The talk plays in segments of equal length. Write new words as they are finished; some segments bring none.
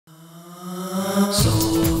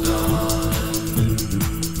Soul Garden.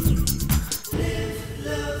 Live,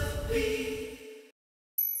 love, be.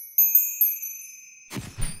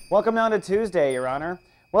 Welcome down to Tuesday, Your Honor.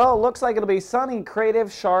 Well, it looks like it'll be sunny,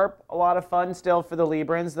 creative, sharp, a lot of fun still for the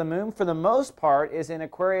Librans. The moon, for the most part, is in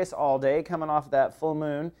Aquarius all day, coming off of that full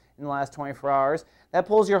moon in the last 24 hours. That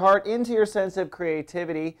pulls your heart into your sense of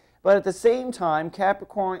creativity, but at the same time,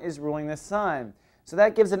 Capricorn is ruling the sun. So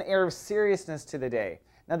that gives an air of seriousness to the day.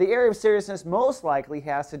 Now, the air of seriousness most likely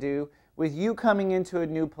has to do with you coming into a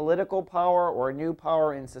new political power or a new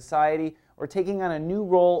power in society or taking on a new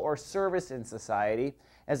role or service in society.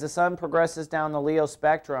 As the sun progresses down the Leo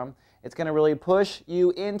spectrum, it's going to really push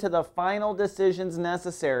you into the final decisions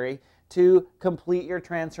necessary to complete your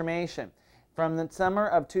transformation. From the summer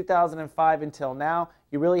of 2005 until now,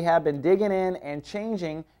 you really have been digging in and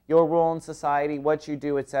changing your role in society, what you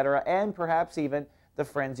do, etc., and perhaps even the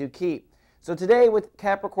friends you keep. So today, with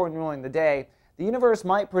Capricorn ruling the day, the universe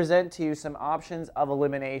might present to you some options of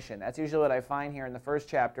elimination. That's usually what I find here in the first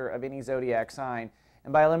chapter of any zodiac sign.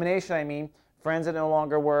 And by elimination, I mean friends that no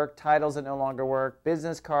longer work, titles that no longer work,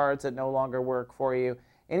 business cards that no longer work for you.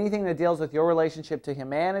 Anything that deals with your relationship to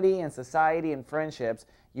humanity and society and friendships,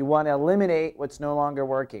 you want to eliminate what's no longer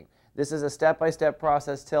working. This is a step-by-step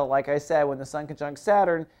process till, like I said, when the sun conjuncts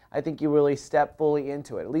Saturn, I think you really step fully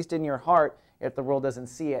into it, at least in your heart, if the world doesn't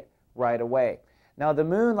see it right away. Now, the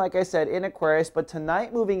moon, like I said, in Aquarius, but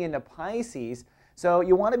tonight moving into Pisces, so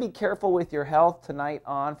you want to be careful with your health tonight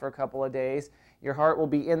on for a couple of days. Your heart will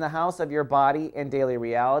be in the house of your body and daily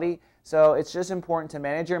reality. So it's just important to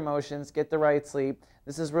manage your emotions, get the right sleep.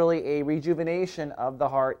 This is really a rejuvenation of the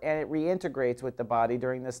heart, and it reintegrates with the body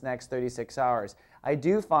during this next 36 hours. I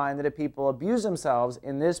do find that if people abuse themselves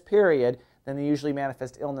in this period, then they usually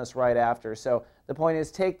manifest illness right after. So the point is,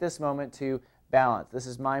 take this moment to balance. This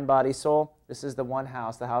is mind, body, soul. This is the one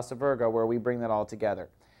house, the house of Virgo, where we bring that all together.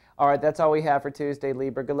 All right, that's all we have for Tuesday,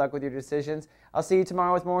 Libra. Good luck with your decisions. I'll see you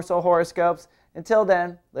tomorrow with more soul horoscopes. Until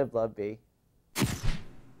then, live, love, be.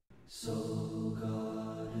 Soul